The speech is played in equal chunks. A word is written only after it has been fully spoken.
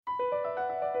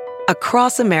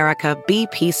Across America,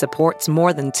 BP supports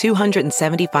more than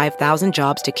 275,000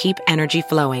 jobs to keep energy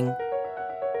flowing.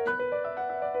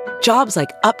 Jobs like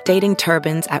updating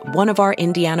turbines at one of our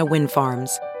Indiana wind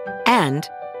farms and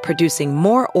producing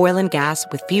more oil and gas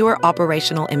with fewer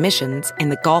operational emissions in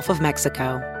the Gulf of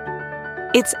Mexico.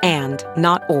 It's and,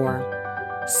 not or.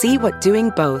 See what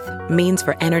doing both means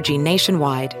for energy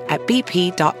nationwide at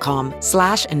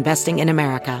bp.com/investing in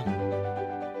America.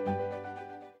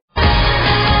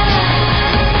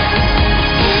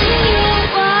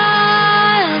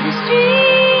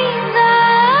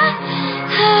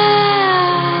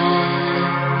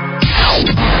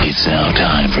 It's now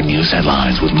time for news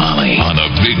headlines with Molly on the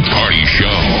Big Party Show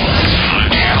on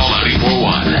Channel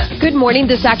 94.1. Good morning.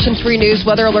 This Action 3 News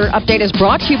Weather Alert update is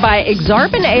brought to you by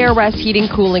Exarban ARS Heating,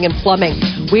 Cooling, and Plumbing.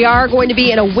 We are going to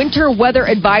be in a winter weather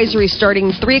advisory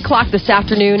starting 3 o'clock this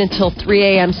afternoon until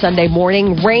 3 a.m. Sunday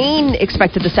morning. Rain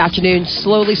expected this afternoon,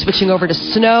 slowly switching over to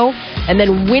snow, and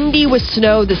then windy with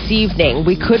snow this evening.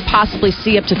 We could possibly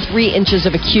see up to 3 inches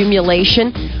of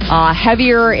accumulation,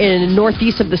 heavier in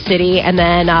northeast of the city and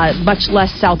then much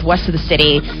less southwest of the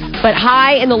city. But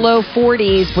high in the low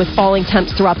 40s with falling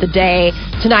temps throughout the day.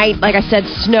 Tonight, like I said,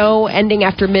 snow ending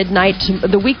after midnight.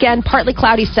 The weekend, partly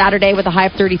cloudy Saturday with a high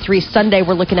of 33. Sunday,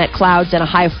 we're looking at clouds and a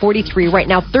high of 43. Right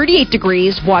now, 38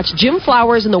 degrees. Watch Jim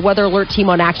Flowers and the Weather Alert team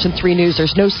on Action 3 News.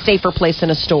 There's no safer place in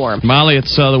a storm. Molly,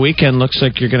 it's the weekend. Looks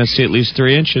like you're going to see at least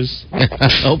 3 inches.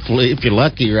 Hopefully, if you're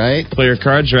lucky, right? Play your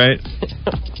cards right.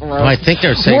 Well, I think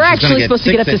they're saying we're actually supposed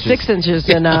to get up to 6 inches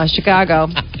in Chicago.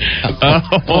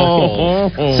 Oh.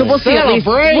 So we'll see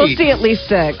at least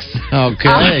 6.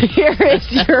 Okay. Here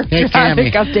is your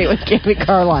traffic update with Cammy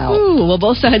Carlisle. Ooh, well,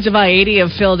 both sides of I-80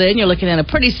 have filled in. You're looking at a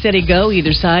pretty steady go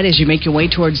either side as you make your way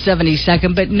towards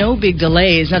 72nd, but no big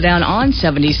delays. Now down on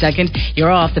 72nd,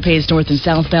 you're off the pace north and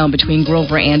southbound between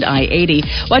Grover and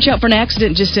I-80. Watch out for an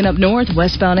accident just in up north,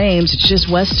 westbound Ames. It's just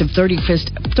west of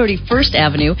 31st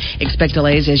Avenue. Expect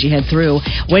delays as you head through.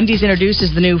 Wendy's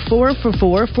introduces the new 4 for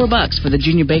 $4 for the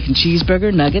junior bacon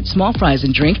cheeseburger, nuggets, small fries,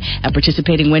 and drink at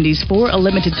participating Wendy's for a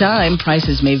limited time.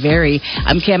 Prices may vary.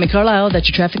 I'm Cammy Carlisle. That's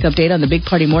your traffic update on the Big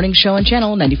Party Morning Show on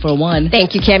Channel 94.1.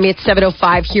 Thank you, Cammy. It's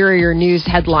 7:05. Here are your news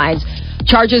headlines.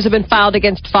 Charges have been filed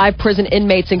against 5 prison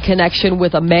inmates in connection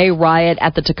with a May riot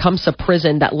at the Tecumseh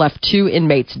prison that left 2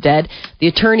 inmates dead. The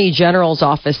Attorney General's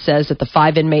office says that the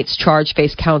 5 inmates charged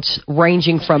face counts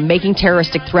ranging from making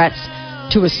terroristic threats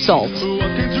to assault.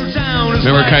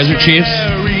 Remember Kaiser Chiefs?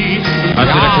 I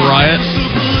finished a riot.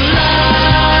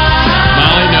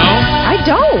 Molly, no? I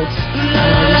don't.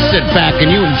 Sit back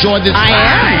and you enjoy this. I am.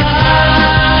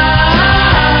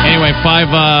 Anyway,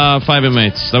 5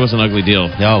 inmates. That was an ugly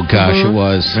deal. Oh, gosh, it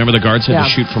was. Remember the guards had to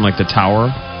shoot from like the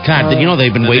tower? God, you know,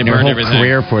 they've been waiting their whole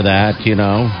career for that, you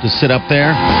know, to sit up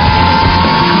there.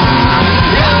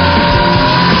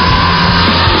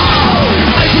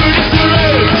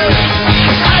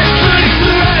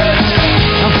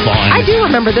 I do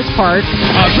remember this part.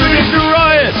 I predict a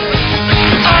riot!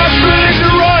 I predict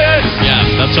a riot! Yeah,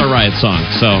 that's our riot song.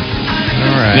 So,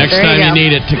 all right. Next time you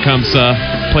need it,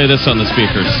 Tecumseh, play this on the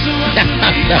speakers.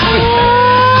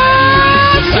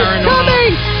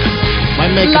 Coming!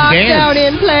 Might make Lockdown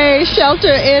in place,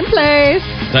 shelter in place.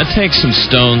 That takes some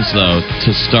stones, though,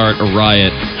 to start a riot.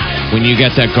 When you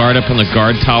get that guard up on the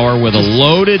guard tower with a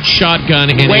loaded shotgun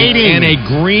and a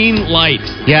green light.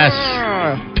 Yes.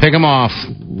 Pick them off.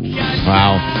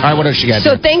 Wow. All right, what else you got?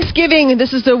 So Thanksgiving,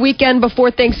 this is the weekend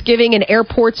before Thanksgiving, and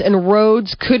airports and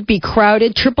roads could be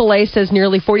crowded. AAA says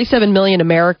nearly 47 million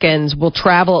Americans will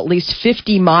travel at least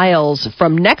 50 miles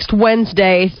from next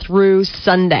Wednesday through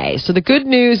Sunday. So the good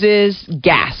news is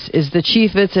gas is the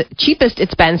cheapest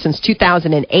it's been since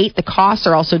 2008. The costs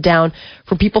are also down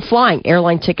for people flying.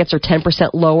 Airline tickets are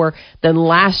 10% lower than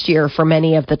last year for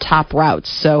many of the top routes.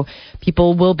 So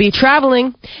people will be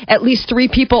traveling. At least 3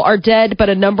 people are dead, but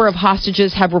a number of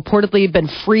hostages have reportedly been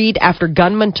freed after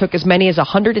gunmen took as many as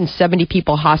 170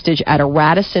 people hostage at a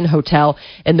Radisson hotel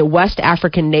in the West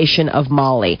African nation of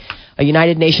Mali. A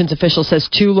United Nations official says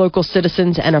 2 local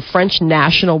citizens and a French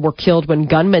national were killed when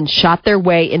gunmen shot their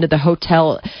way into the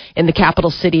hotel in the capital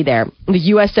city there. The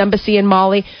U.S. Embassy in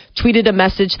Mali tweeted a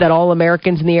message that all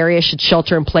Americans in the area should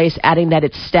shelter in place, adding that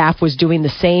its staff was doing the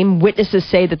same. Witnesses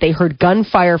say that they heard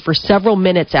gunfire for several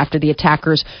minutes after the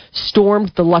attackers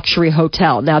stormed the luxury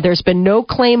hotel. Now, there's been no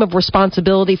claim of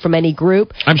responsibility from any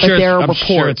group, but there are reports. I'm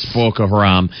sure it's Boko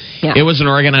Haram. Yeah. It was an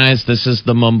organized, this is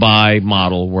the Mumbai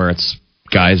model where it's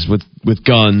guys with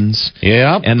guns.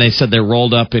 Yeah. And they said they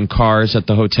rolled up in cars at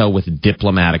the hotel with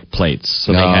diplomatic plates.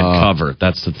 So they had cover.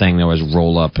 That's the thing. They always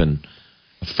roll up and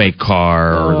a fake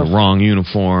car or the wrong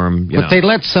uniform. But they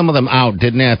let some of them out,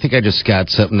 didn't they? I think I just got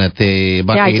something that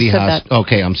about 80 hostages.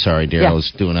 Okay, I'm sorry, dear. I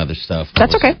was doing other stuff.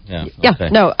 That's okay. Yeah. Okay.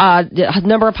 No, a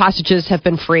number of hostages have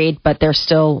been freed, but there's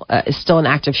still an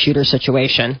active shooter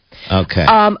situation. Okay.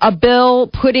 A bill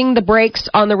putting the brakes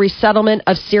on the resettlement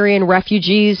of Syrian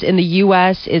refugees in the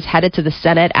U.S. is headed to the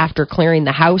Senate after clearing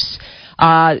the House.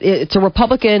 It's a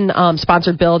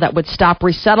Republican-sponsored bill that would stop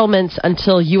resettlements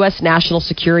until U.S. national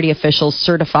security officials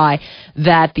certify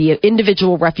that the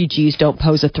individual refugees don't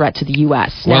pose a threat to the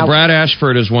U.S. Well, Brad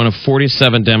Ashford is one of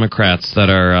 47 Democrats that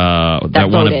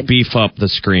want to beef up the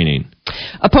screening.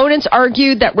 Opponents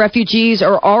argued that refugees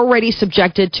are already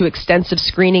subjected to extensive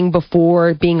screening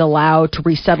before being allowed to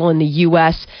resettle in the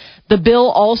U.S. The bill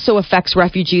also affects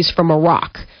refugees from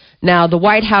Iraq. Now, the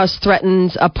White House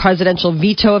threatens a presidential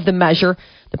veto of the measure.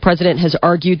 The president has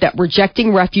argued that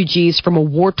rejecting refugees from a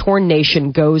war-torn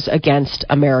nation goes against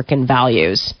American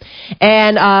values.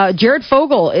 And Jared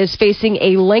Fogle is facing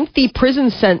a lengthy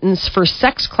prison sentence for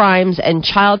sex crimes and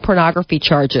child pornography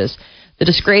charges. The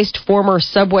disgraced former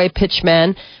Subway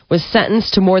pitchman was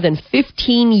sentenced to more than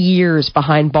 15 years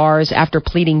behind bars after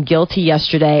pleading guilty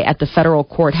yesterday at the federal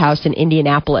courthouse in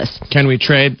Indianapolis. Can he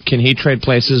trade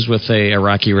places with a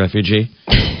Iraqi refugee?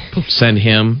 Send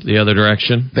him the other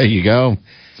direction? There you go.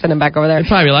 Send him back over there. They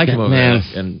probably like him over there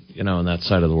in that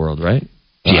side of the world, right?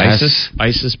 Yes.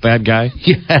 ISIS, bad guy?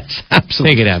 Yes,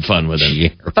 absolutely. They could have fun with him.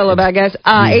 Yeah. Fellow bad guys.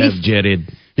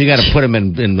 You got to put him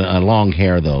in long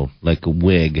hair, though, like a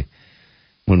wig.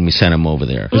 When we send him over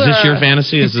there. Is this your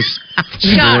fantasy? Is this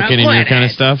working in your kind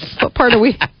of stuff? What part are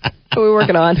we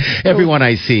working on? Everyone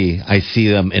I see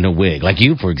them in a wig. Like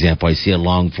you, for example, I see a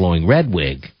long flowing red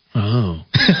wig. Oh.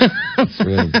 That's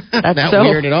not so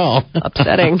weird at all.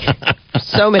 Upsetting.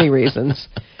 So many reasons.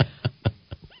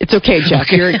 It's okay, Jeff.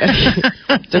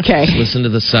 It's okay. Just listen to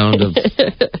the sound of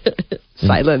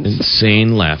silence.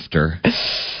 Insane laughter.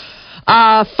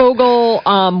 Fogle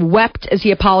wept as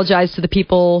he apologized to the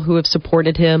people who have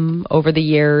supported him over the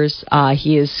years.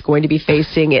 He is going to be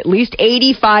facing at least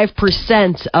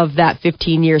 85% of that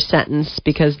 15-year sentence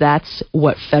because that's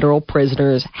what federal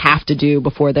prisoners have to do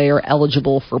before they are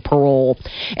eligible for parole.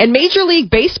 And Major League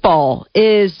Baseball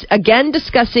is again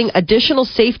discussing additional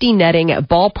safety netting at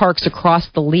ballparks across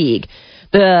the league.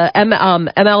 The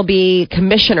MLB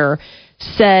commissioner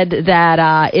said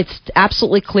that it's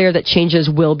absolutely clear that changes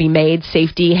will be made.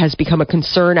 Safety has become a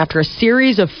concern after a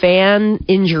series of fan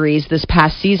injuries this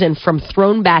past season from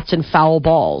thrown bats and foul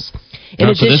balls. So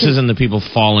this isn't the people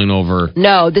falling over.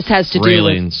 No, this has to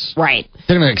railings. Do with right.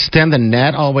 They're going to extend the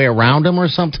net all the way around them or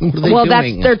something. What are they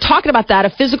doing? They're talking about that.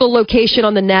 A physical location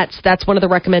on the nets. That's one of the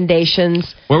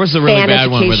recommendations. Where was the really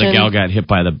bad one where the gal got hit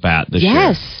by the bat this year?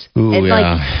 Yes. Ooh,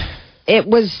 yeah. It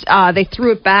was. They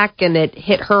threw it back and it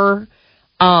hit her.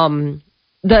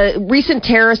 The recent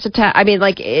terrorist attack,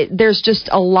 there's just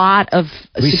a lot of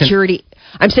security.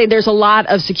 I'm saying there's a lot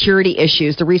of security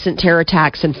issues. The recent terror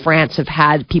attacks in France have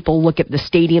had people look at the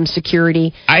stadium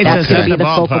security. That's going to be the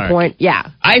focal point.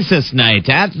 Yeah. ISIS night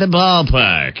at the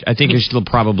ballpark. I think you're still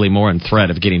probably more in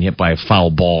threat of getting hit by a foul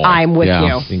ball. I'm with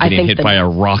you. Than getting hit by a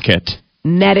rocket.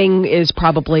 Netting is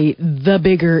probably the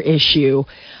bigger issue.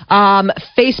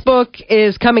 Facebook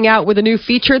is coming out with a new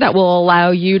feature that will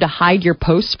allow you to hide your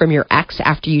posts from your ex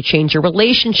after you change your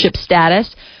relationship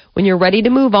status. When you're ready to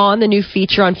move on, the new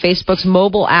feature on Facebook's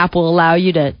mobile app will allow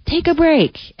you to take a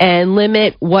break and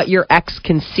limit what your ex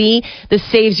can see. This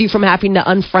saves you from having to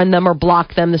unfriend them or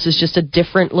block them. This is just a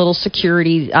different little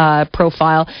security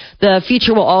profile. The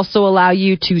feature will also allow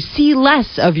you to see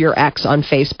less of your ex on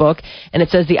Facebook, and it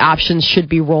says the options should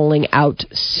be rolling out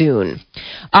soon.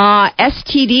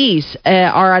 STDs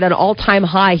are at an all-time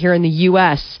high here in the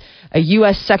U.S. A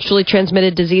U.S. sexually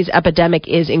transmitted disease epidemic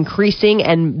is increasing,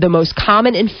 and the most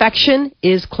common infection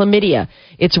is chlamydia.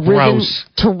 It's risen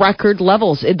to record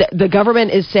levels. The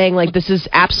government is saying, this is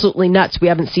absolutely nuts. We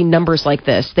haven't seen numbers like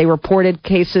this. They reported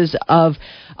cases of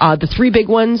the three big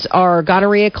ones are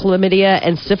gonorrhea, chlamydia,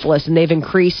 and syphilis, and they've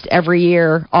increased every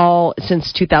year, all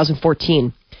since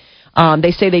 2014.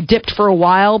 They say they dipped for a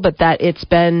while, but that it's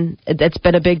been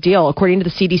a big deal. According to the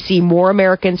CDC, more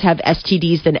Americans have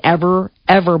STDs than ever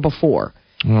before.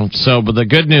 Well, but the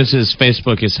good news is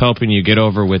Facebook is helping you get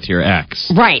over with your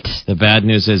ex. Right. The bad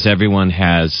news is everyone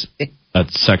has a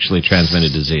sexually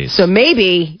transmitted disease. So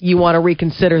maybe you want to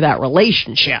reconsider that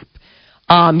relationship.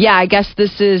 I guess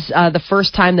this is the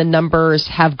first time the numbers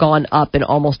have gone up in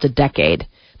almost a decade.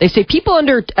 They say people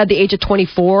under the age of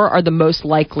 24 are the most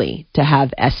likely to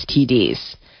have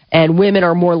STDs. And women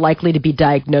are more likely to be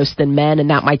diagnosed than men, and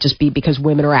that might just be because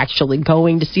women are actually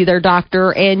going to see their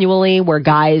doctor annually, where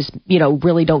guys,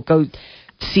 really don't go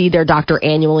see their doctor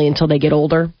annually until they get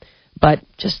older. But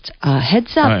just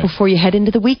heads up before you head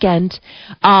into the weekend.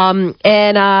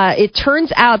 It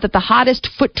turns out that the hottest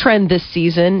foot trend this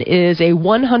season is a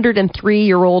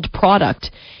 103-year-old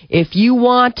product. If you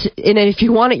want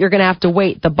it, you're going to have to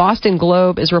wait. The Boston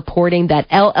Globe is reporting that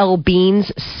LL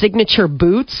Bean's signature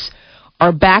boots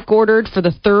are back ordered for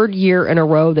the third year in a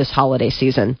row this holiday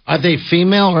season. Are they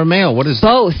female or male? What is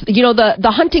both? You know, the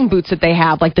hunting boots that they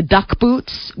have, like the duck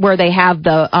boots, where they have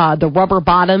the rubber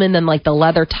bottom and then like the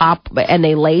leather top, and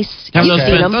they lace. Those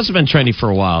have been trendy for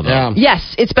a while, though. Yeah.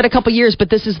 Yes, it's been a couple years, but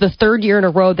this is the third year in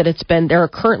a row that it's been. There are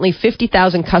currently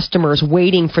 50,000 customers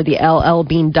waiting for the LL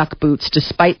Bean duck boots,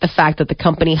 despite the fact that the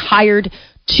company hired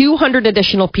 200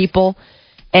 additional people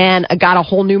and got a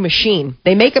whole new machine.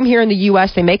 They make them here in the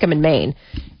U.S. They make them in Maine.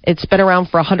 It's been around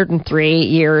for 103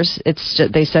 years.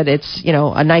 They said it's,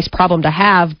 a nice problem to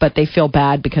have, but they feel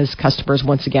bad because customers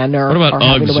once again are. What about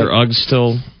Uggs? Are Uggs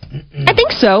still? I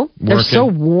think so. They're so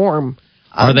warm.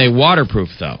 Are they waterproof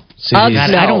though? See,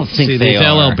 Uggs, no. I don't think they these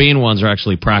are. LL Bean ones are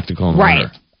actually practical and right.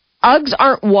 winter. Uggs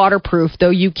aren't waterproof,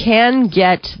 though. You can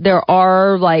get, there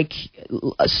are like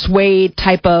suede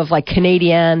type of like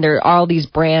Canadian. There are all these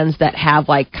brands that have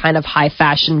like kind of high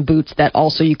fashion boots that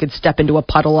also you could step into a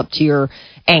puddle up to your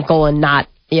ankle and not,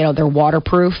 they're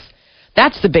waterproof.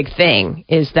 That's the big thing,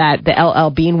 is that the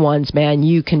LL Bean ones, man,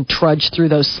 you can trudge through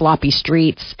those sloppy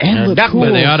streets and look cool.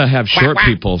 But they ought to have short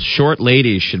people. Short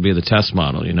ladies should be the test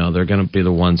model. They're going to be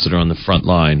the ones that are on the front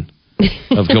line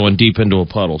of going deep into a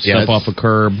puddle. Step off a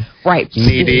curb. Right.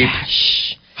 Knee deep.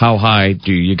 How high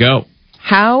do you go?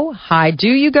 How high do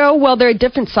you go? Well, there are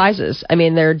different sizes. I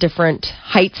mean, there are different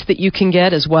heights that you can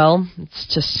get as well.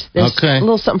 It's just, there's a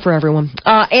little something for everyone.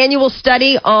 Annual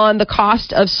study on the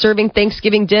cost of serving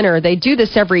Thanksgiving dinner. They do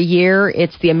this every year.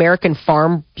 It's the American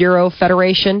Farm Bureau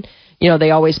Federation.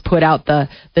 They always put out the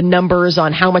numbers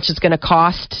on how much it's going to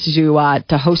cost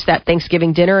to host that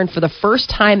Thanksgiving dinner. And for the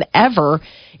first time ever,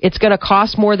 it's going to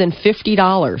cost more than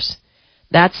 $50.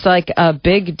 That's like a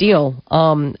big deal.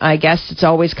 I guess it's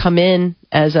always come in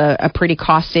as a pretty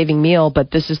cost-saving meal,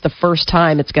 but this is the first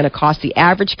time it's going to cost the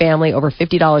average family over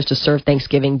 $50 to serve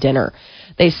Thanksgiving dinner.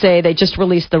 They say they just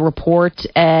released the report,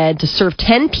 and to serve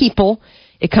 10 people,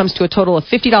 it comes to a total of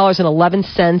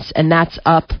 $50.11, and that's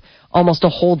up almost a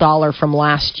whole $1 from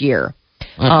last year.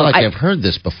 I feel like I've heard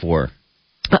this before.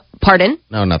 Pardon?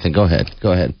 No, nothing. Go ahead.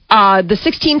 The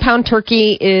 16-pound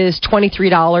turkey is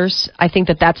 $23. I think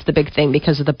that's the big thing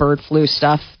because of the bird flu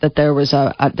stuff, that there's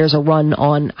a run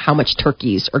on how much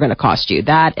turkeys are going to cost you.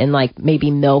 That and like maybe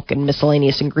milk and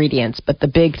miscellaneous ingredients. But the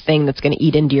big thing that's going to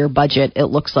eat into your budget, it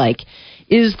looks like,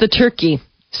 is the turkey.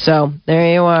 So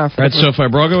there you are. Right, so if I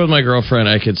broke up with my girlfriend,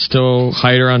 I could still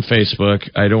hide her on Facebook.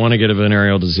 I don't want to get a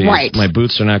venereal disease. Right. My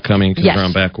boots are not coming because they're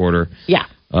on back order. Yeah.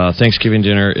 Thanksgiving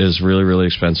dinner is really, really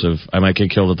expensive. I might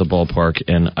get killed at the ballpark,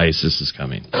 and ISIS is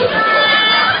coming. Enjoy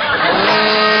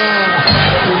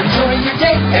your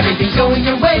day, everything's going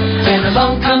your way, and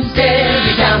along comes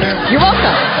Debbie Downer. You're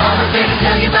welcome.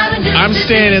 I'm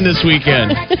staying in this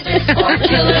weekend.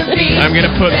 I'm going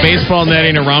to put baseball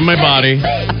netting around my body. Will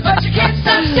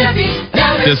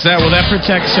that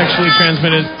protect sexually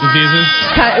transmitted diseases?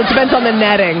 It depends on the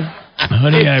netting.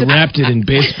 Honey, I wrapped it in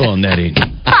baseball netting.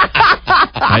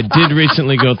 I did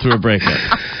recently go through a breakup.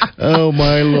 Oh,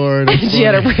 my Lord. She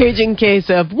had a raging case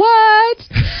of what?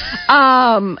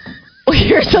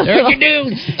 Here's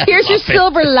your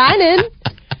silver lining.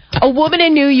 A woman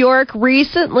in New York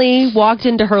recently walked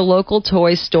into her local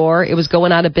toy store. It was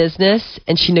going out of business,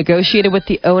 and she negotiated with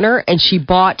the owner, and she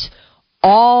bought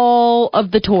all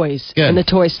of the toys in the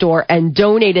toy store and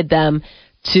donated them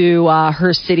to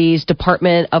her city's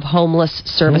Department of Homeless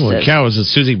Services. Holy cow, was it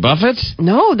Susie Buffett?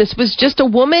 No, this was just a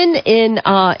woman in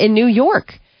New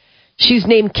York. She's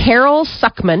named Carol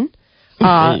Suckman.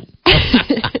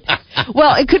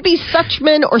 Well, it could be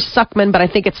Suchman or Suckman, but I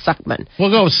think it's Suckman.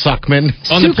 We'll go with Suckman.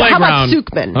 On the playground. How about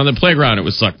Suckman? On the playground, it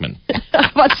was Suckman.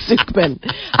 How about Suckman?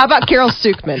 How about Carol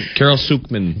Suckman? Carol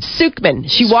Suckman. Suckman.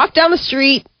 She walked down the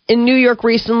street in New York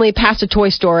recently, past a toy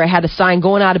store. It had a sign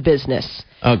going out of business.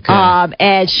 Okay.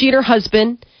 And she and her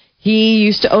husband, he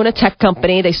used to own a tech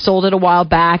company. They sold it a while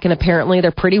back, and apparently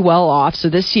they're pretty well off. So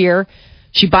this year,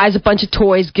 she buys a bunch of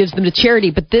toys, gives them to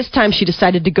charity. But this time, she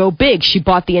decided to go big. She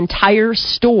bought the entire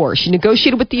store. She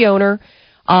negotiated with the owner.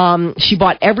 She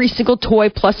bought every single toy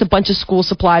plus a bunch of school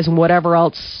supplies and whatever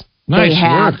else they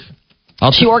had. Work.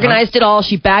 She organized it all.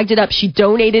 She bagged it up. She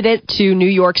donated it to New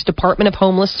York's Department of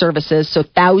Homeless Services. So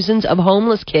thousands of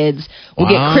homeless kids will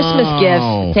get Christmas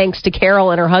gifts thanks to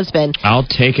Carol and her husband. I'll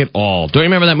take it all. Do you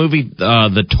remember that movie,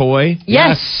 The Toy?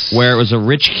 Yes. Where it was a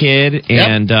rich kid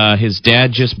and his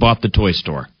dad just bought the toy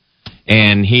store.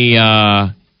 And he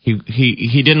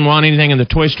didn't want anything in the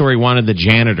toy store. He wanted the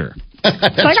janitor.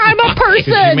 It's like, I'm a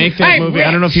person. Did you make that movie? Rich.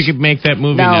 I don't know if you could make that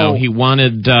movie now. He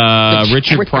wanted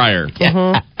Richard Pryor.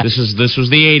 This was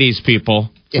the 80s,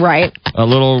 people. Right. A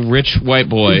little rich white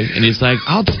boy. And he's like,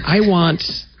 I want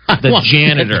the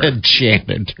janitor. The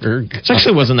janitor. It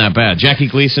actually wasn't that bad. Jackie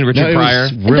Gleason, Richard Pryor.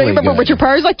 Really and then remember Richard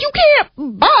Pryor's like, you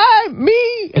can't buy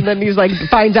me. And then he's like,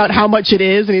 finds out how much it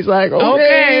is. And he's like,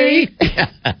 okay.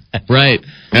 Right.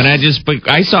 And I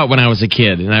saw it when I was a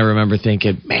kid. And I remember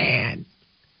thinking, man,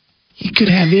 he could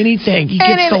have anything. He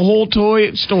gets the whole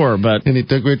toy store. But and he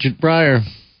took Richard Pryor.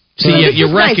 See,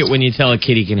 you wreck it when you tell a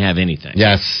kid he can have anything.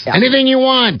 Yes. Yeah. Anything you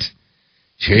want.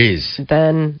 Jeez.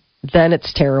 Then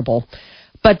it's terrible.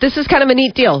 But this is kind of a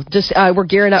neat deal. Just we're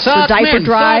gearing up for diaper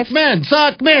drive.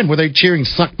 Suck men. Were they cheering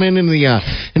suck men in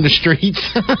the streets?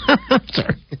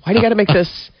 Sorry. Why do you got to make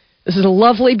this? This is a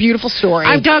lovely, beautiful story.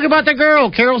 I'm talking about the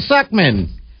girl, Carol Suckman.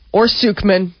 Or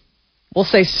Sukman. We'll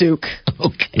say Suk.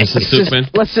 Okay. Mrs. Sukman.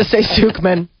 Let's just say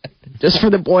Sukman, just for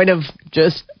the point of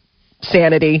just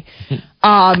sanity.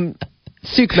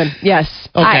 Sukman, yes.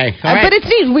 Okay. All right. But it's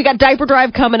neat. We got diaper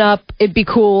drive coming up. It'd be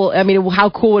cool. I mean, how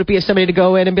cool would it be if somebody to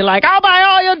go in and be like, I'll buy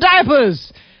all your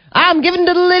diapers. I'm giving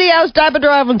to the Liddy House Diaper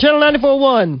Drive on Channel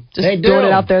 94.1. Just throwing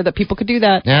it out there that people could do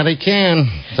that. Yeah, they can.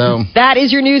 So that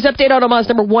is your news update on Omaha's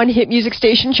 #1 hit music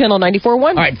station, Channel 94.1.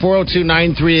 All right,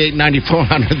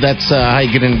 402-938-9400. That's how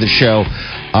you get into the show.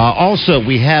 Also,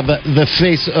 we have the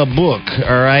Facebook.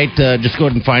 All right, just go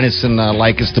ahead and find us and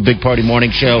like us, the Big Party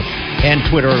Morning Show, and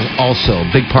Twitter also,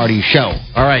 Big Party Show.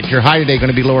 All right, your high today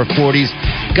going to be lower 40s.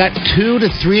 Got 2 to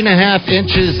 3.5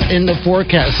 inches in the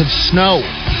forecast of snow.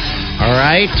 All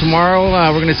right, tomorrow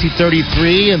we're going to see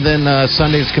 33, and then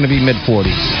Sunday it's going to be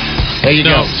mid-40s. There you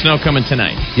go. Snow coming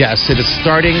tonight. Yes, it is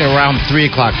starting around 3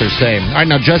 o'clock, they're saying. All right,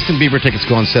 now Justin Bieber tickets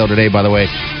go on sale today, by the way.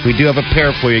 We do have a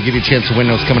pair for you. Give you a chance to win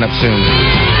those coming up soon.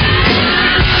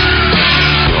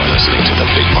 You're listening to The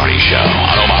Big Party Show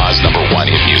on Omaha's #1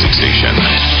 hit music station.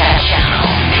 Channel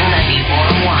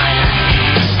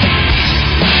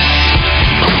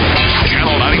 94.1.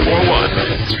 Channel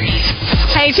 94.1.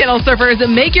 Hey, Channel Surfers,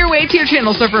 make your way to your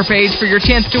Channel Surfer page for your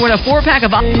chance to win a 4-pack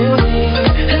of...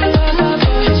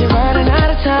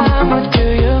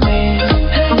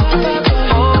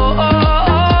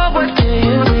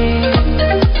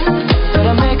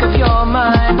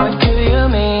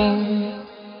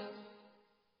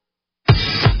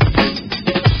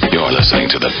 You're listening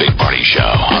to The Big Party Show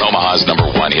on Omaha's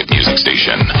 #1 hit music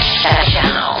station.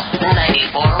 Channel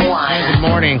 94.1. Good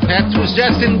morning. That was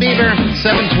Justin Bieber,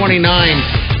 7:29.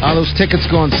 Those tickets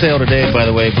go on sale today, by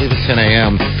the way. I believe it's 10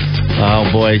 a.m. Oh,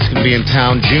 boy. He's going to be in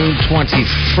town June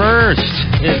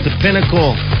 21st at the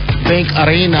Pinnacle Bank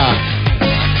Arena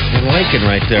in Lincoln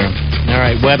right there. All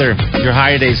right, weather. Your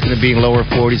high today is going to be in lower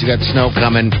 40s. You got snow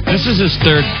coming. This is his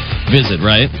third visit,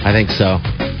 right? I think so.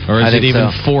 Or is it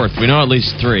even fourth? We know at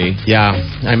least 3. Yeah.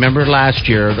 I remember last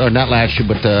year, or not last year,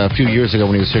 but a few years ago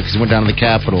when he was here, because he went down to the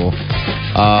Capitol.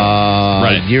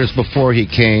 Right. Years before he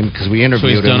came, because we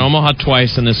interviewed him. So he's done Omaha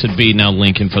twice, and this would be now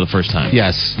Lincoln for the first time.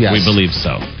 Yes. We believe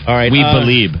so. All right. We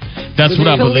believe. That's what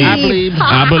I believe.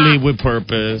 I believe with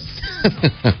purpose.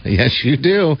 Yes, you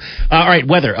do. All right,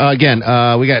 weather. Again,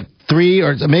 we got 3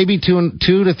 or maybe 2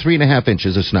 to 3.5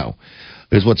 inches of snow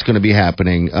is what's going to be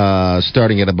happening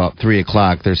starting at about 3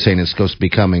 o'clock. They're saying it's supposed to be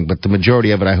coming, but the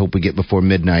majority of it I hope we get before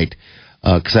midnight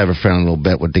because I have a friendly little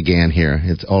bet with DeGan here.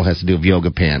 It all has to do with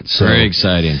yoga pants. So, very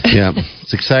exciting. Yeah,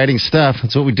 it's exciting stuff.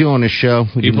 That's what we do on this show.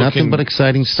 We do nothing but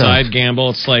exciting stuff. Side gamble.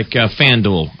 It's like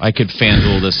FanDuel. I could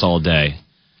FanDuel this all day.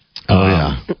 Oh,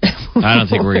 yeah. I don't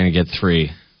think we're going to get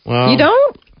 3. Well, you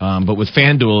don't? But with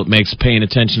FanDuel, it makes paying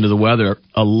attention to the weather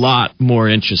a lot more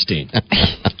interesting.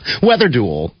 Weather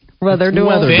duel.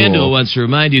 FanDuel wants to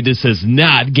remind you this is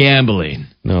not gambling.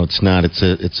 No, it's not.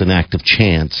 It's an act of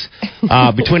chance.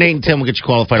 Between 8 and 10, we'll get you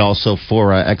qualified also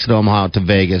for exit Omaha to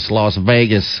Vegas. Las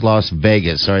Vegas. All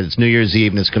right, it's New Year's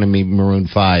Eve, and it's going to be Maroon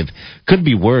 5. Could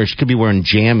be worse. Could be wearing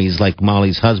jammies like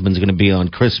Molly's husband's going to be on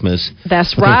Christmas.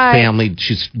 That's with right. Her family.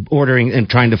 She's ordering and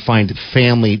trying to find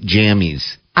family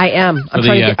jammies. I am. I'm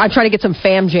trying to get some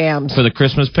fam jams. For the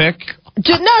Christmas pick?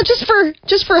 Just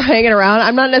for hanging around.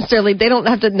 I'm not necessarily. They don't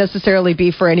have to necessarily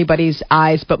be for anybody's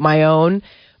eyes but my own.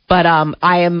 But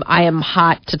I am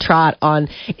hot to trot on.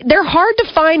 They're hard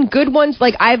to find good ones.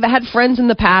 Like I've had friends in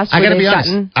the past. I where got to be they've honest.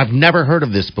 gotten- I've never heard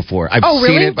of this before. I've Oh,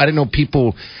 seen really? it. But I didn't know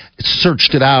people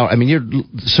searched it out. I mean, you're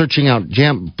searching out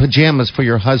pajamas for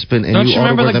your husband, and Don't you you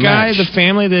remember order the the guy, match. the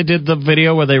family that did the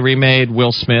video where they remade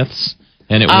Will Smith's?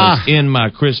 And it was in my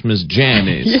Christmas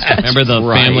jammies. Yes. Remember the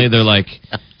Right. family? They're like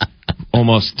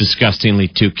almost disgustingly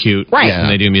too cute. Right. And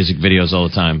they do music videos all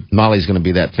the time. Molly's going to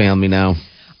be that family now.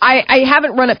 I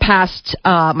haven't run it past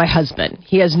my husband.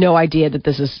 He has no idea that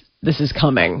this is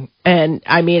coming, and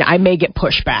I mean, I may get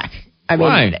pushback. I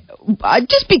mean, Why?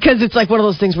 Just because it's like one of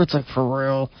those things where it's like for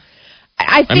real.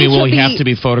 I think I mean, will he he'll have to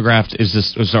be photographed? Is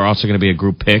there also going to be a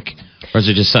group pic? Or is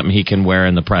it just something he can wear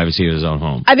in the privacy of his own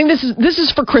home? I think this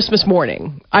is for Christmas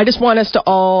morning. I just want us to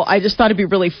all. I just thought it'd be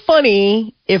really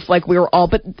funny if like we were all,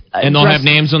 but And they'll have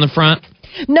names on the front?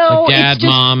 No, Like dad, it's just,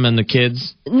 mom, and the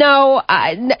kids? No,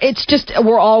 it's just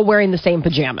we're all wearing the same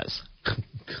pajamas.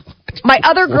 My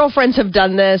other girlfriends have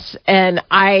done this, and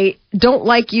I don't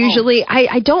like usually.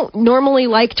 I don't normally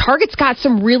like. Target's got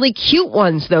some really cute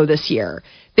ones, though, this year.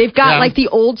 They've got like the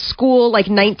old school, like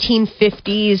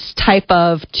 1950s type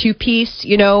of two-piece,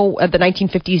 you know, the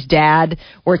 1950s dad,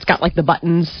 where it's got like the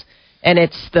buttons, and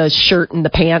it's the shirt and the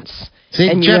pants. See,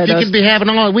 and Jeff, you those could be having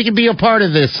all. We could be a part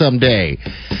of this someday.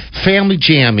 Family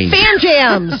jammies. Fam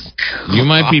Jams. You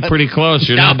might be pretty close.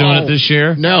 You're not doing it this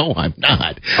year? No, I'm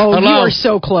not. Oh, Hello? you are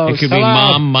so close. It could be Hello?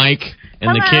 mom, Mike,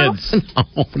 and the kids.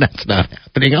 No, that's not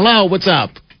happening. Hello, what's up?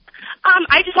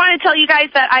 I just wanted to tell you guys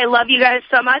that I love you guys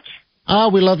so much. Oh,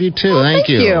 we love you too. Thank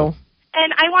you.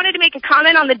 And I wanted to make a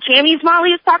comment on the jammies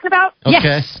Molly was talking about. Okay.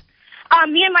 Yes.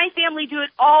 Me and my family do it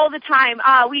all the time.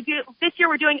 This year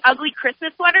we're doing ugly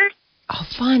Christmas sweaters. Oh,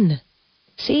 fun.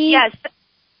 See? Yes,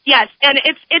 and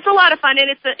it's a lot of fun, and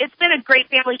it's been a great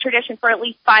family tradition for at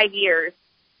least 5 years.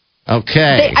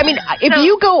 Okay. I mean, if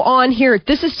you go on here,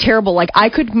 this is terrible. Like, I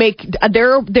could make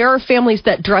there are families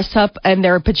that dress up and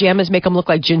their pajamas make them look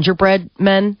like gingerbread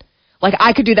men. Like,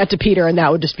 I could do that to Peter, and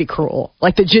that would just be cruel.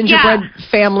 Like the gingerbread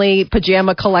family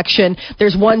pajama collection.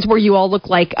 There's ones where you all look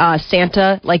like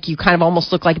Santa, like you kind of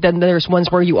almost look like. Then there's ones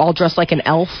where you all dress like an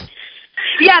elf.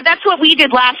 Yeah, that's what we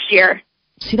did last year.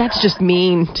 See, that's just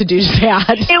mean to do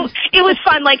that. It was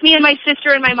fun. Like, me and my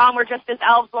sister and my mom were dressed as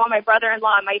elves, while my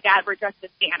brother-in-law and my dad were dressed as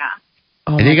Santa.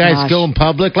 Oh, and my you guys gosh. go in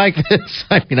public like this?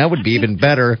 I mean, that would be even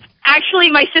better.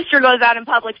 Actually, my sister goes out in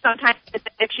public sometimes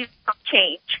if she's on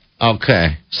change.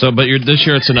 Okay. So, but this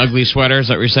year it's an ugly sweater. Is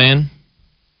that what you're saying?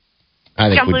 I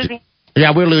think I'm losing.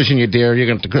 Yeah, we're losing you, dear. You're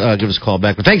going to give us a call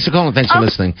back. But thanks for calling. Thanks for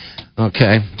listening.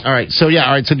 Okay. All right. So, yeah.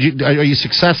 All right. So, are you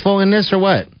successful in this or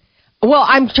what? Well,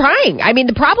 I'm trying. I mean,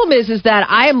 the problem is that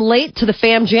I am late to the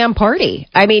Fam Jam party.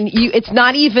 I mean, it's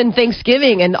not even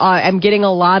Thanksgiving, and I'm getting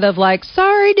a lot of like,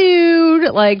 sorry,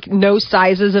 dude, like no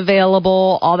sizes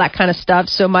available, all that kind of stuff.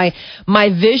 So my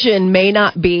vision may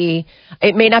not be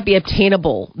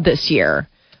obtainable this year.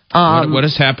 What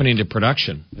is happening to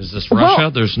production? Is this Russia?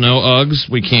 Well, There's no Uggs.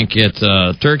 We can't get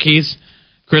turkeys,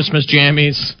 Christmas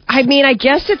jammies. I mean, I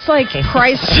guess it's like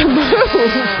price to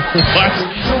move.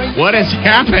 What has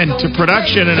happened to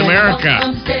production in America?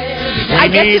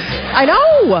 I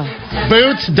know.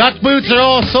 Boots, duck boots are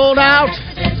all sold out.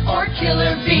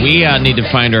 We need to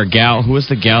find our gal. Who was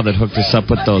the gal that hooked us up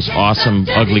with those awesome,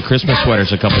 ugly Christmas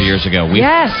sweaters a couple years ago?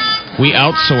 Yes. We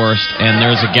outsourced, and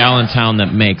there's a gal in town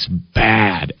that makes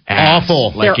bad ass.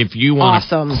 Awful. Like, They're if you want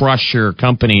awesome. to crush your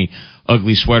company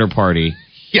ugly sweater party,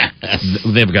 Yes.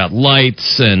 they've got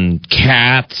lights and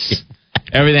cats,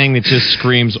 everything that just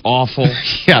screams awful.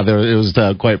 Yeah, it was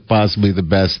quite possibly the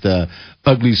best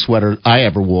ugly sweater I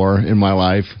ever wore in my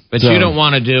life. But So- you don't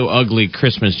want to do ugly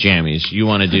Christmas jammies. You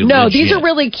want to do No, legit. these are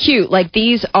really cute. Like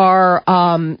these are,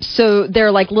 so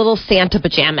they're like little Santa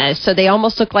pajamas. So they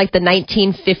almost look like the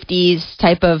 1950s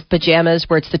type of pajamas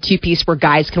where it's the two-piece where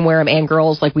guys can wear them and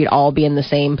girls. Like we'd all be in the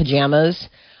same pajamas.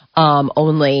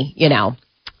 Only,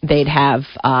 they'd have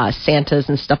Santas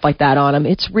and stuff like that on them.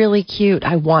 It's really cute.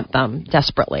 I want them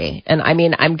desperately. And I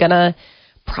mean, I'm going to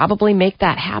probably make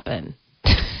that happen.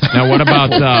 Now, what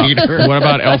about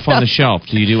Elf on the Shelf?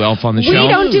 Do you do Elf on the We Shelf?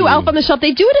 don't do Elf on the Shelf.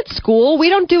 They do it at school. We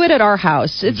don't do it at our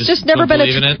house. It's just never don't been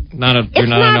believe in it. You're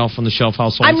not an Elf on the Shelf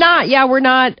household. I'm not. Yeah, we're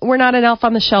not an Elf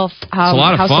on the Shelf house. It's a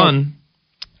lot of household. fun.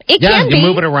 It Yeah, can you be.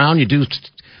 move it around. You do.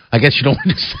 I guess you don't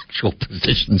do sexual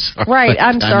positions. Right. But,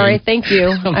 I'm sorry. I mean, Thank you.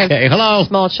 I Okay. have Hello.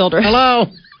 Small children. Hello.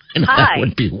 That Hi.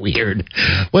 would be weird.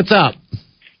 What's up?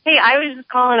 Hey, I was just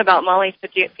calling about Molly's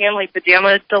family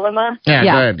pajama dilemma. Yeah.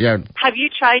 Yeah. Go ahead. Yeah. Have you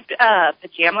tried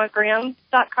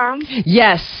pajamagrams.com?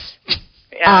 Yes.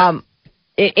 Yeah.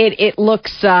 It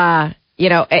looks.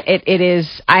 it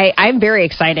is. I'm very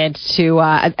excited to.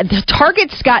 The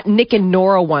Target's got Nick and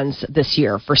Nora ones this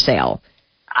year for sale.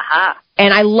 Aha.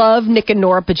 And I love Nick and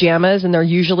Nora pajamas, and they're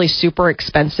usually super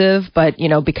expensive, but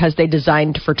because they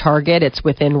designed for Target, it's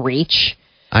within reach.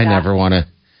 I never want to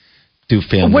do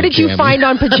family. What did you find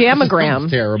on Pajamagram?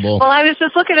 Terrible. Well, I was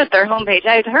just looking at their homepage.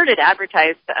 I had heard it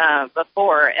advertised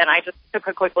before, and I just took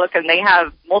a quick look, and they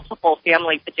have multiple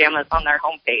family pajamas on their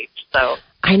homepage. So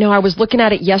I know. I was looking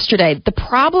at it yesterday. The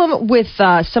problem with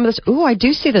some of this... Ooh, I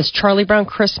do see this. Charlie Brown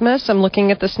Christmas. I'm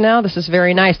looking at this now. This is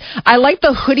very nice. I like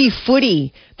the hoodie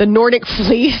footy, the Nordic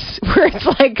fleece, where it's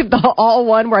like the all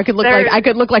one, where I could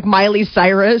look like Miley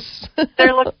Cyrus.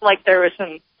 There looked like there were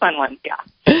some fun ones, yeah.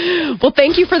 Well,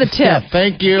 thank you for the tip. Yeah,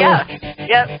 thank you. Yeah,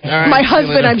 yep. All right, my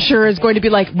husband, I'm sure, is going to be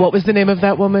like, what was the name of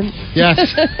that woman? Yes.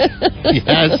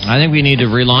 Yes. I think we need to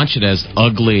relaunch it as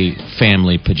Ugly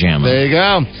Family Pajama. There you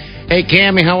go. Hey,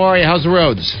 Cammie, how are you? How's the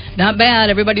roads? Not bad.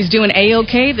 Everybody's doing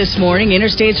A-OK this morning.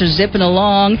 Interstates are zipping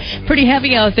along. Pretty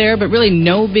heavy out there, but really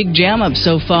no big jam-ups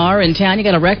so far. In town, you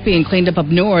got a wreck being cleaned up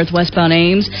north, westbound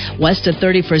Ames, west of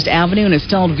 31st Avenue, and a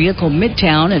stalled vehicle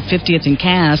midtown at 50th and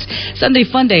Cass. Sunday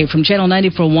Fun Day from Channel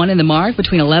 94.1 in the Mark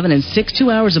between 11 and 6. 2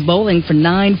 hours of bowling for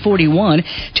 $9.41.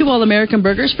 2 All-American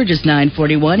burgers for just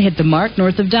 $9.41. Hit the Mark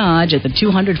north of Dodge at the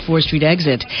 204th Street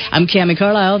exit. I'm Cammie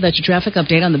Carlisle. That's your traffic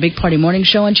update on the Big Party Morning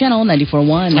Show on Channel 94.1.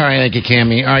 All right, thank you,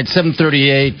 Cammie. All right,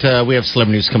 7:38. We have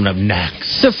celebrity news coming up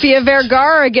next. Sofia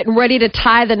Vergara getting ready to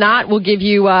tie the knot. We'll give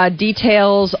you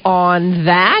details on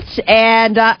that.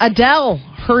 And Adele,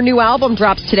 her new album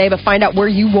drops today, but find out where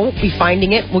you won't be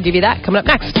finding it. We'll give you that coming up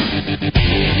next.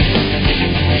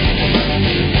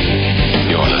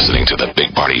 You're listening to The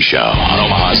Big Party Show on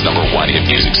Omaha's #1 hit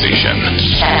music station.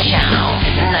 Channel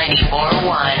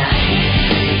 94.1.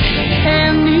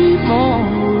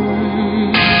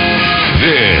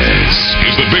 This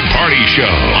is The Big Party Show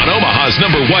on Omaha's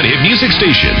 #1 hit music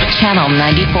station. Channel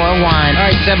 94.1. All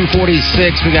right,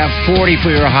 7:46. We got 40 for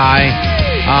your high.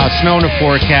 Snow in the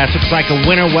forecast. Looks like a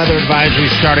winter weather advisory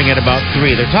starting at about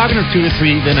 3. They're talking to 2 to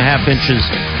 3.5 inches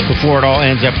before it all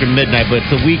ends after midnight. But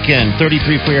it's the weekend.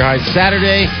 33 for your high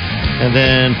Saturday, and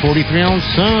then 43 on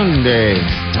Sunday.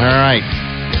 All right.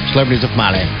 Celebrities of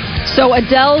Molly. So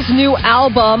Adele's new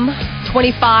album,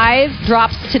 25,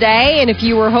 drops today, and if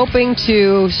you were hoping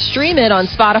to stream it on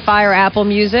Spotify or Apple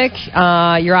Music,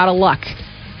 you're out of luck.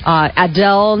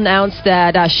 Adele announced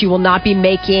that she will not be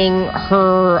making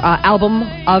her album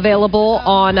available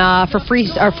on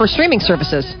for streaming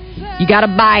services. You got to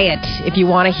buy it if you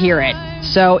want to hear it.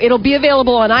 So it'll be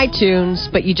available on iTunes,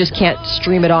 but you just can't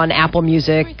stream it on Apple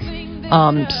Music.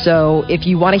 So if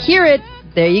you want to hear it,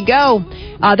 there you go.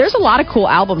 There's a lot of cool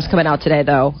albums coming out today,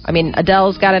 though. I mean,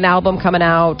 Adele's got an album coming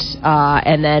out,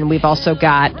 and then we've also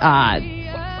got, the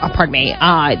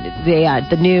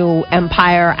new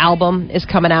Empire album is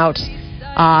coming out.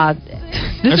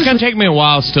 It's going to take me a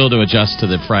while still to adjust to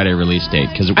the Friday release date,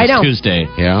 because it was Tuesday.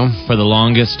 Yeah. For the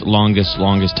longest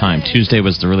time. Tuesday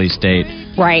was the release date.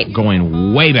 Right.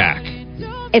 Going way back.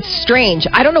 It's strange.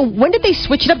 I don't know. When did they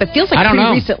switch it up? It feels like pretty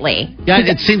recently. Yeah,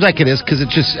 it seems like it is, because it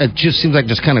just seems like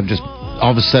just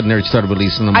all of a sudden they started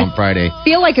releasing them on Friday. I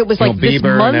feel like it was like this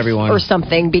Bieber month or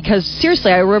something, because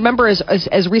seriously, I remember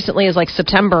as recently as like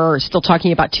September still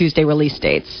talking about Tuesday release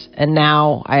dates, and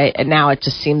now it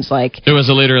just seems like There was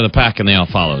a leader of the pack, and they all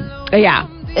followed. Yeah.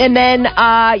 And then,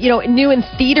 new in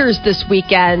theaters this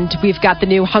weekend, we've got the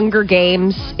new Hunger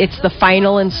Games. It's the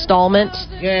final installment.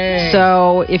 Yay.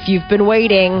 So if you've been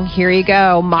waiting, here you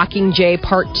go. Mockingjay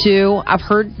Part 2. I've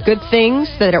heard good things,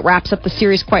 that it wraps up the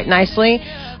series quite nicely.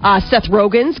 Seth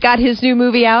Rogen's got his new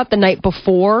movie out the night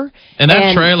before. And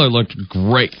that trailer looked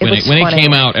great. When it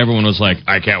came out, everyone was like,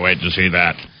 I can't wait to see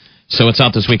that. So it's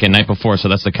out this weekend, night before, so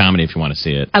that's the comedy if you want to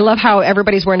see it. I love how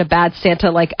everybody's wearing a Bad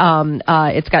Santa,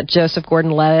 it's got Joseph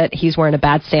Gordon-Levitt, he's wearing a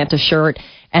Bad Santa shirt,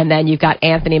 and then you've got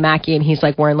Anthony Mackie, and he's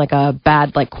wearing a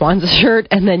bad Kwanzaa shirt,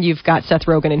 and then you've got Seth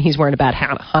Rogen, and he's wearing a bad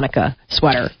Hanukkah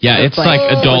sweater. Yeah, so it's like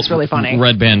adult really funny.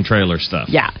 Red Band trailer stuff.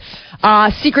 Yeah.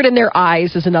 Secret in Their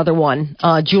Eyes is another one.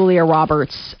 Julia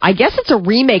Roberts. I guess it's a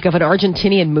remake of an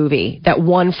Argentinian movie that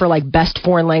won for Best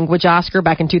Foreign Language Oscar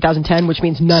back in 2010, which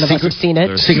means none of us have seen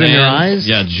it. Secret in Their Eyes?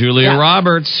 Yeah, Julia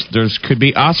Roberts. Could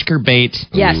be Oscar bait.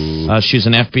 Yes. She's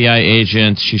an FBI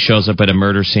agent. She shows up at a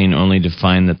murder scene only to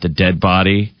find that the dead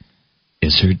body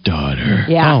is her daughter.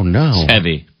 Yeah. Oh, no. It's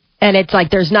heavy. And it's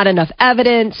there's not enough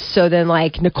evidence, so then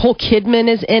Nicole Kidman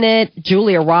is in it,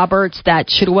 Julia Roberts, that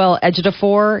Chiwetel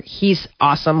Ejiofor, he's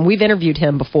awesome. We've interviewed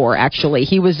him before, actually.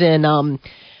 He was in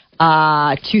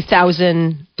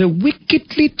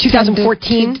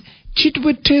 2014. it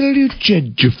would tell you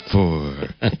judge for.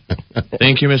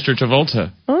 Thank you, Mr.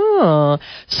 Travolta. Oh,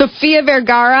 Sofia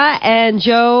Vergara and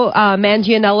Joe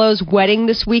Manganiello's wedding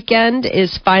this weekend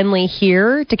is finally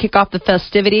here to kick off the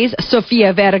festivities.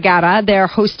 Sofia Vergara, they're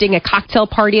hosting a cocktail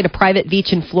party at a private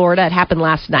beach in Florida. It happened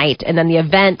last night. And then the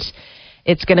event,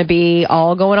 it's going to be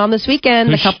all going on this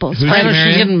weekend. The couple's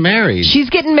She's getting married. She's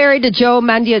getting married to Joe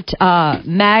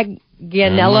Manganiello.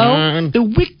 The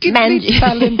wickedly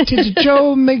talented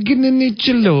Joe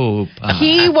Manganiello.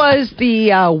 He was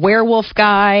the werewolf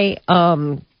guy.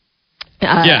 You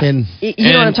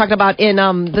know what I'm talking about in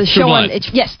the show on.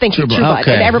 Yes, thank you, True Blood.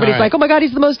 Okay. And everybody's like, "Oh my God,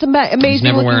 he's the most amazing He's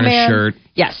never looking wearing man." a shirt.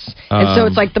 Yes, and so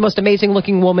it's like the most amazing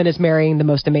looking woman is marrying the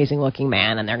most amazing looking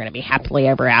man, and they're going to be happily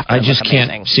ever after. I just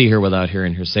can't see her without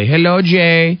hearing her say, "Hello,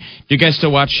 Jay." Do you guys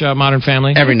still watch Modern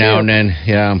Family? Every now and then,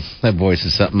 yeah. That voice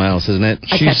is something else, isn't it?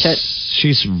 I catch it.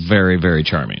 She's very, very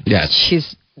charming. Yes.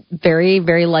 She's very,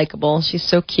 very likable. She's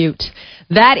so cute.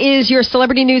 That is your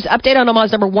celebrity news update on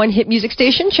Omaha's #1 hit music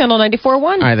station, Channel 94.1.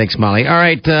 All right, thanks, Molly. All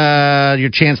right, your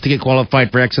chance to get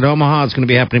qualified for Exit Omaha is going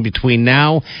to be happening between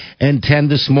now and 10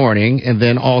 this morning. And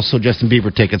then also Justin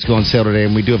Bieber tickets go on sale today.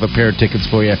 And we do have a pair of tickets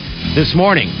for you this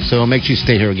morning. So make sure you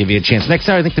stay here. We'll give you a chance. Next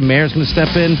hour, I think the mayor's going to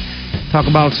step in, talk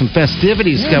about some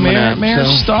festivities coming up. Mayor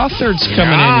Stothard's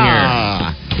coming in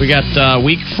here. We got a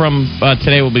week from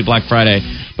today will be Black Friday.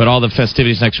 But all the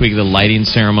festivities next week, the lighting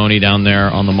ceremony down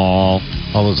there on the mall.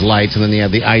 All those lights, and then you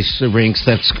have the ice rinks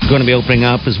that's going to be opening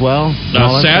up as well.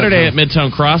 Saturday at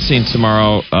Midtown Crossing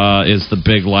tomorrow is the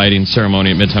big lighting ceremony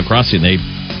at Midtown Crossing. They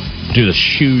do this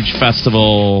huge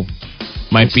festival.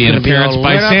 Might be an appearance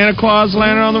by Santa Claus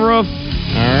landing on the roof.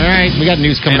 All right, we got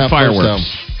news coming up. Fireworks.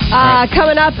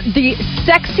 Coming up, the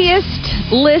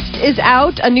sexiest list is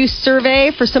out. A new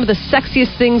survey for some of the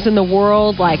sexiest things in the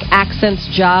world, like accents,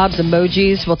 jobs,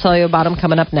 emojis. We'll tell you about them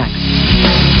coming up next.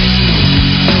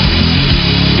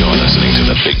 You're listening to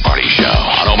The Big Party Show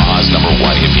on Omaha's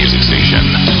 #1 hit music station.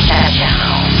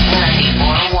 Channel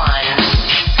 94.1.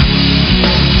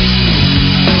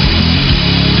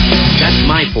 That's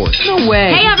my force. No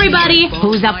way. Hey, everybody.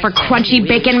 Who's up for crunchy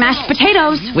bacon mashed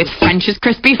potatoes with French's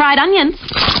crispy fried onions?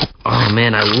 Oh,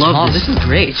 man, I love this. This is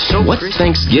great. What's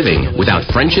Thanksgiving without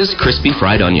French's crispy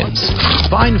fried onions?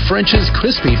 Find French's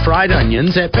crispy fried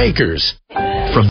onions at Baker's.